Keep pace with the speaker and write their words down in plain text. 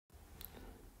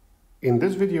In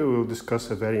this video, we'll discuss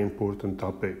a very important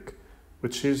topic,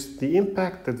 which is the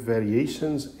impact that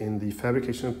variations in the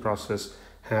fabrication process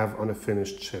have on a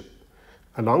finished chip.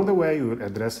 Along the way, we will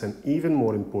address an even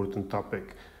more important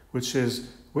topic, which is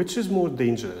more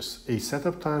dangerous, a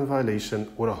setup time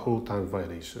violation or a hold time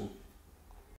violation?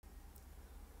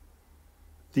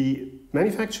 The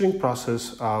manufacturing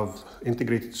process of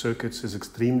integrated circuits is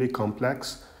extremely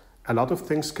complex. A lot of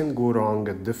things can go wrong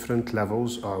at different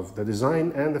levels of the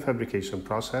design and the fabrication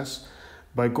process.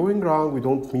 By going wrong, we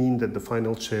don't mean that the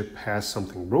final chip has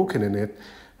something broken in it,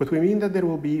 but we mean that there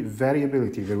will be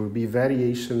variability, there will be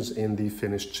variations in the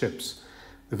finished chips.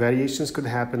 The variations could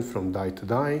happen from die to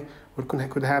die, or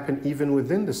could happen even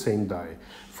within the same die.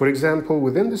 For example,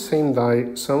 within the same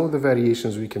die, some of the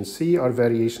variations we can see are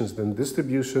variations in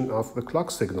distribution of the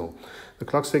clock signal. The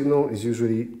clock signal is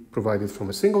usually provided from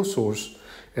a single source,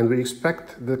 and we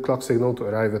expect the clock signal to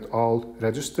arrive at all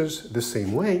registers the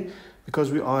same way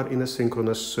because we are in a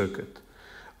synchronous circuit.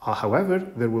 However,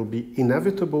 there will be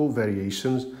inevitable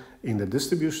variations in the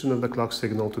distribution of the clock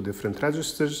signal to different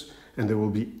registers, and there will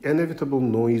be inevitable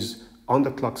noise on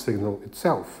the clock signal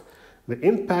itself. The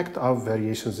impact of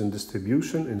variations in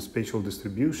distribution, in spatial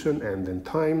distribution, and in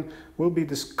time will be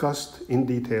discussed in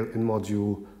detail in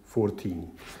Module 14.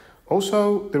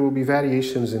 Also, there will be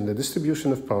variations in the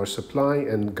distribution of power supply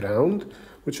and ground,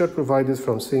 which are provided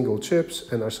from single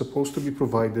chips and are supposed to be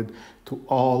provided to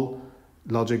all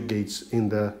logic gates in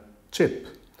the chip.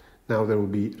 Now, there will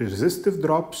be resistive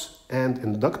drops and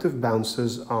inductive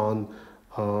bounces on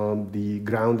the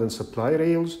ground and supply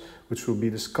rails, which will be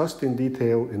discussed in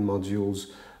detail in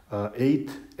modules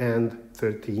 8 and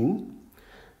 13.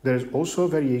 There's also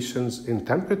variations in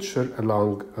temperature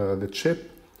along the chip.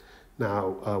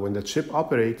 Now, when the chip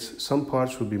operates, some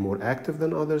parts will be more active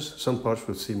than others, some parts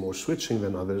will see more switching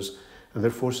than others, and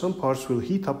therefore some parts will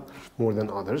heat up more than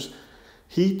others.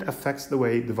 Heat affects the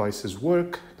way devices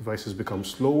work. Devices become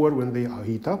slower when they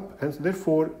heat up, and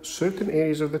therefore certain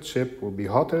areas of the chip will be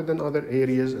hotter than other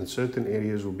areas, and certain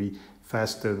areas will be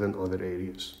faster than other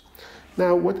areas.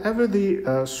 Now, whatever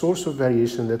the source of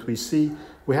variation that we see,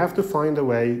 we have to find a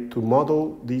way to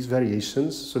model these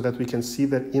variations so that we can see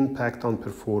their impact on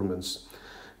performance.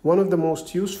 One of the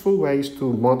most useful ways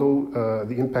to model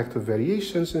the impact of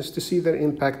variations is to see their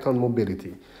impact on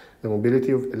mobility, the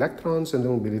mobility of electrons and the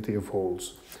mobility of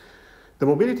holes. The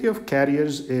mobility of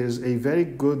carriers is a very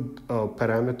good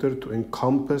parameter to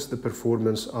encompass the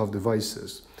performance of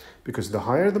devices, because the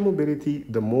higher the mobility,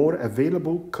 the more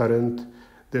available current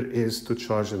there is to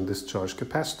charge and discharge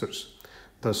capacitors.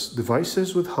 Thus,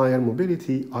 devices with higher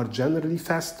mobility are generally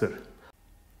faster.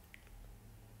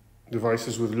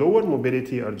 Devices with lower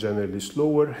mobility are generally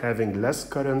slower, having less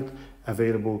current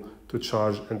available to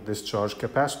charge and discharge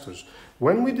capacitors.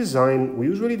 When we design, we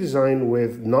usually design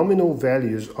with nominal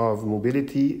values of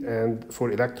mobility and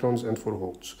for electrons and for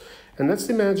holes. And let's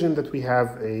imagine that we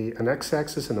have an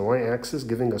x-axis and a y-axis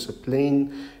giving us a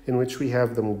plane in which we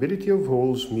have the mobility of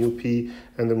holes, mu p,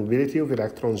 and the mobility of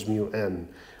electrons, mu n.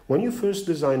 When you first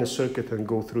design a circuit and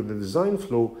go through the design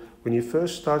flow, when you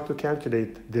first start to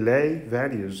calculate delay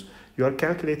values, you are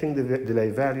calculating the delay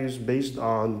values based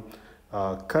on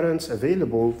currents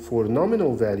available for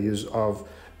nominal values of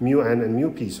mu n and mu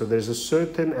p. So there's a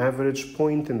certain average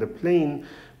point in the plane,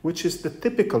 which is the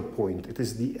typical point. It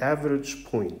is the average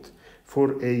point.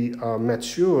 For a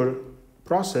mature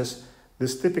process,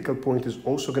 this typical point is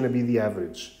also going to be the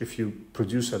average. If you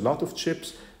produce a lot of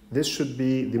chips, this should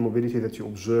be the mobility that you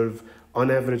observe on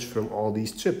average from all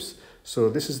these chips. So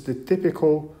this is the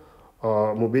typical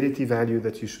mobility value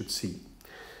that you should see.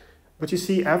 But you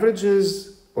see,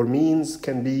 averages or means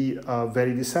can be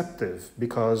very deceptive,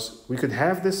 because we could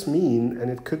have this mean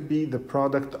and it could be the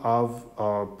product of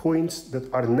points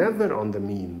that are never on the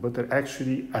mean, but they're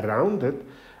actually around it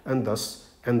and thus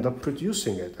end up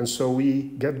producing it. And so we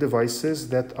get devices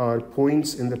that are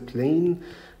points in the plane.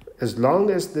 As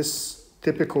long as this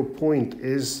typical point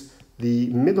is the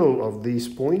middle of these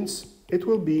points, it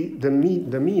will be the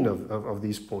mean of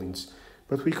these points.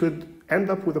 But we could end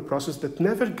up with a process that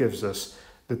never gives us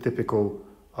the typical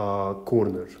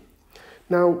corner.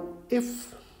 Now,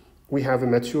 if we have a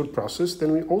mature process,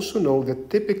 then we also know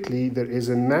that typically there is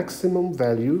a maximum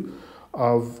value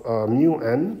of mu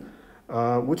n,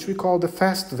 which we call the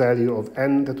fast value of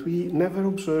n, that we never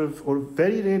observe or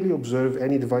very rarely observe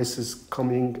any devices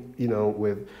coming,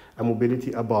 with a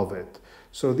mobility above it.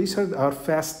 So these are our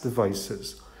fast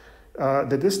devices.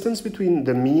 The distance between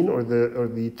the mean or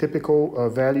the typical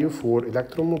value for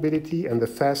electron mobility and the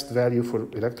fast value for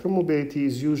electron mobility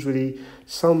is usually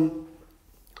some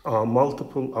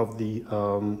multiple of the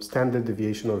standard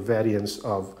deviation or variance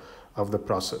of of the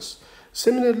process.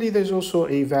 Similarly, there's also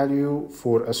a value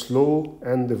for a slow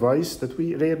end device that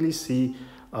we rarely see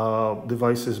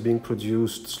devices being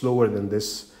produced slower than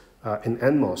this in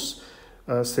NMOS.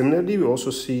 Similarly, we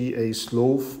also see a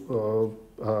slow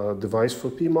device for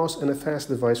PMOS and a fast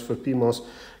device for PMOS,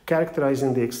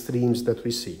 characterizing the extremes that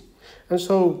we see. And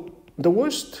so one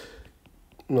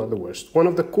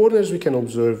of the corners we can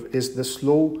observe is the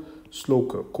slow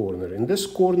corner. In this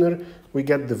corner, we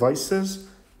get devices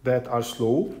that are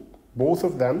slow. Both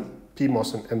of them,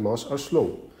 PMOS and NMOS, are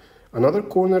slow. Another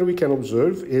corner we can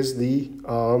observe is the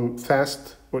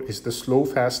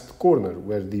slow-fast corner,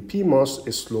 where the PMOS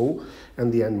is slow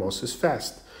and the NMOS is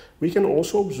fast. We can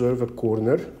also observe a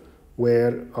corner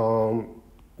where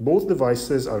both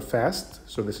devices are fast,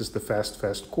 so this is the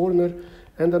fast corner,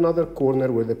 and another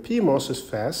corner where the PMOS is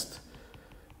fast,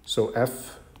 so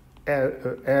F,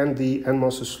 and the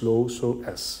NMOS is slow, so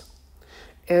S.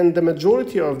 And the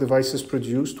majority of devices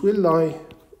produced will lie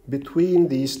between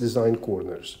these design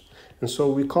corners. And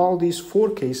so we call these 4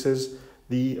 cases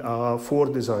the 4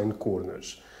 design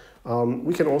corners.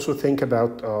 We can also think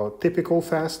about typical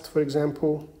fast, for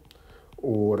example,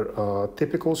 or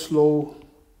typical slow,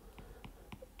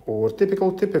 or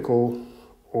typical,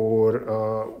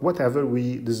 or whatever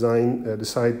we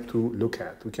decide to look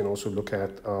at. We can also look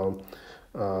at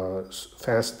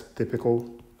fast typical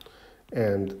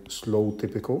and slow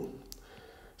typical.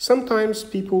 Sometimes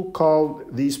people call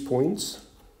these points,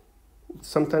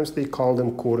 sometimes they call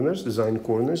them corners, design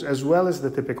corners, as well as the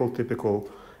typical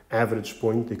average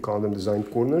point, they call them design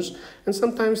corners. And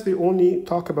sometimes they only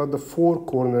talk about the 4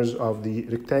 corners of the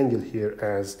rectangle here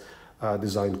as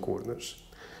design corners.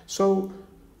 So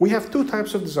we have 2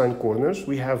 types of design corners.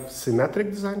 We have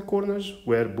symmetric design corners,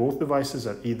 where both devices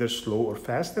are either slow or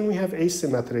fast, and we have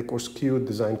asymmetric or skewed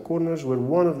design corners, where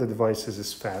one of the devices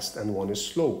is fast and one is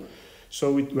slow.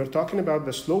 So we're talking about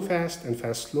the slow-fast and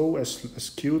fast-slow as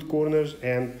skewed corners,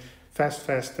 and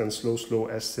fast-fast and slow-slow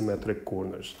as symmetric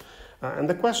corners. And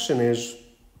the question is,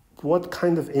 what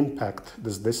kind of impact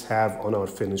does this have on our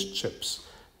finished chips?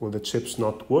 Will the chips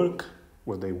not work?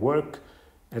 Will they work?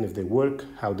 And if they work,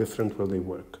 how different will they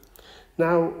work?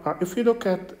 Now, if we look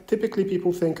at, typically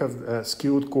people think of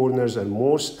skewed corners as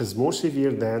more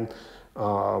severe than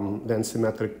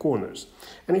symmetric corners.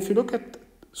 And if you look at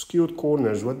skewed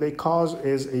corners, what they cause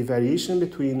is a variation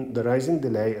between the rising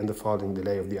delay and the falling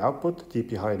delay of the output,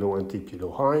 TP high low and TP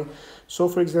low high. So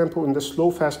for example, in the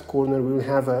slow fast corner, we will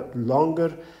have a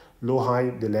longer low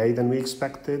high delay than we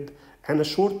expected, and a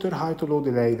shorter high to low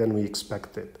delay than we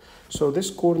expected. So this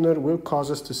corner will cause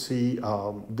us to see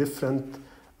different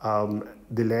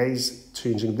delays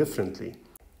changing differently.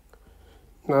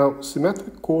 Now,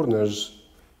 symmetric corners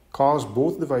cause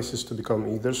both devices to become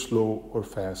either slow or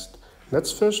fast.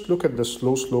 Let's first look at the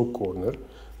slow corner.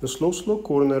 The slow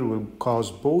corner will cause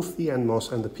both the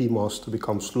NMOS and the PMOS to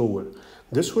become slower.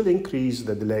 This will increase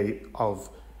the delay of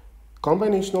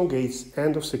combinational gates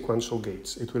and of sequential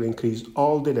gates. It will increase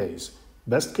all delays,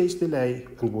 best case delay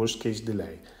and worst case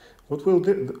delay.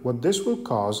 What this will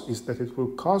cause is that it will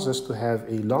cause us to have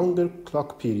a longer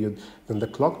clock period than the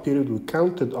clock period we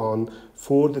counted on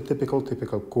for the typical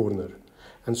corner.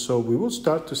 And so we will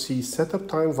start to see setup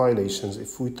time violations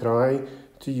if we try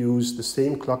to use the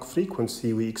same clock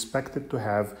frequency we expected to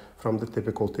have from the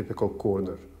typical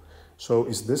corner. So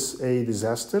is this a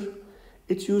disaster?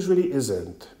 It usually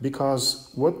isn't,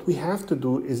 because what we have to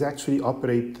do is actually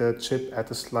operate the chip at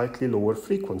a slightly lower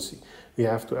frequency. We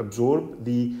have to absorb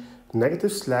the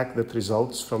negative slack that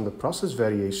results from the process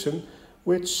variation,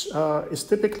 which is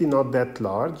typically not that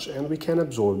large, and we can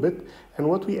absorb it. And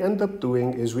what we end up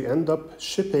doing is we end up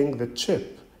shipping the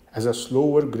chip as a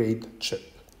slower grade chip.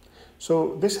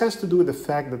 So this has to do with the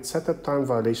fact that setup time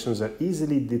violations are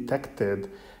easily detected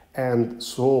and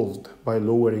solved by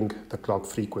lowering the clock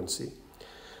frequency.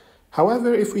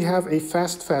 However, if we have a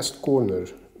fast corner,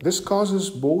 this causes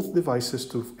both devices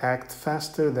to act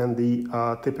faster than the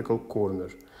typical corner.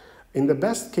 In the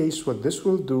best case, what this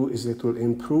will do is it will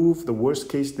improve the worst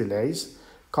case delays,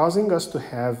 causing us to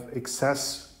have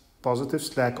excess positive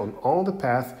slack on all the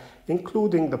path,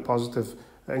 including the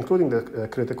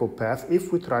critical path,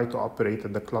 if we try to operate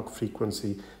at the clock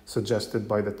frequency suggested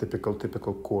by the typical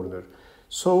corner.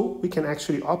 So we can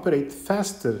actually operate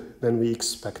faster than we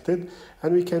expected,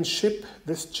 and we can ship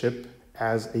this chip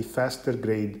as a faster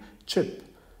grade chip.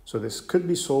 So this could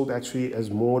be sold actually as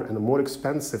a more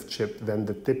expensive chip than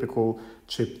the typical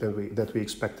chip that we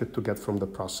expected to get from the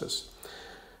process.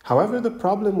 However, the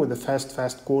problem with the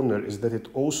fast corner is that it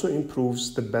also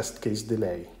improves the best case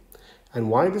delay. And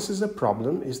why this is a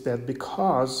problem is that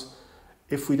because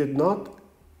if we did not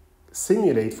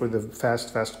simulate for the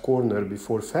fast corner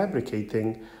before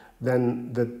fabricating,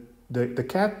 then the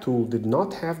CAD tool did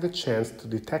not have the chance to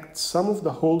detect some of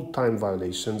the hold time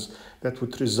violations that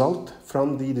would result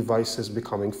from the devices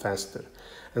becoming faster.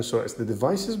 And so as the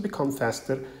devices become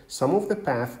faster, some of the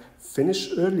paths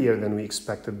finish earlier than we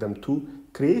expected them to,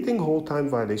 creating hold time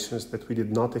violations that we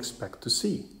did not expect to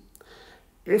see.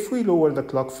 If we lower the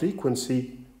clock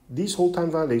frequency, these hold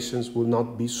time violations will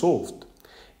not be solved.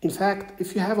 In fact,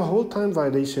 if you have a hold time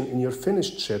violation in your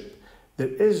finished chip, there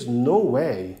is no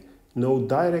way, no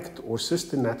direct or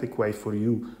systematic way for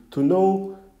you to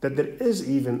know that there is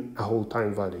even a hold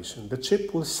time violation. The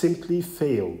chip will simply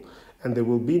fail, and there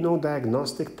will be no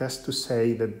diagnostic test to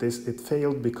say that it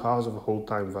failed because of a hold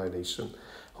time violation.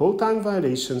 Hold time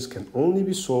violations can only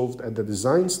be solved at the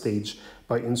design stage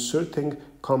by inserting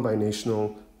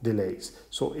combinational delays.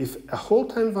 So if a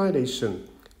hold time violation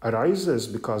arises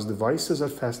because devices are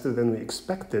faster than we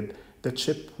expected, the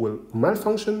chip will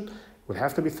malfunction, will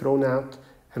have to be thrown out,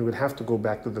 and we'll have to go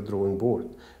back to the drawing board.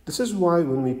 This is why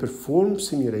when we perform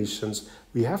simulations,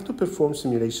 we have to perform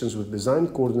simulations with design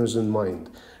corners in mind.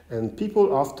 And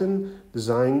people often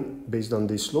design based on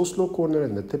the slow corner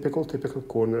and the typical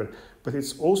corner, but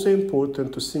it's also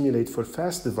important to simulate for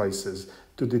fast devices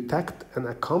to detect and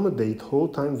accommodate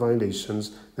hold time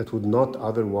violations that would not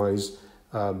otherwise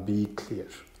be clear.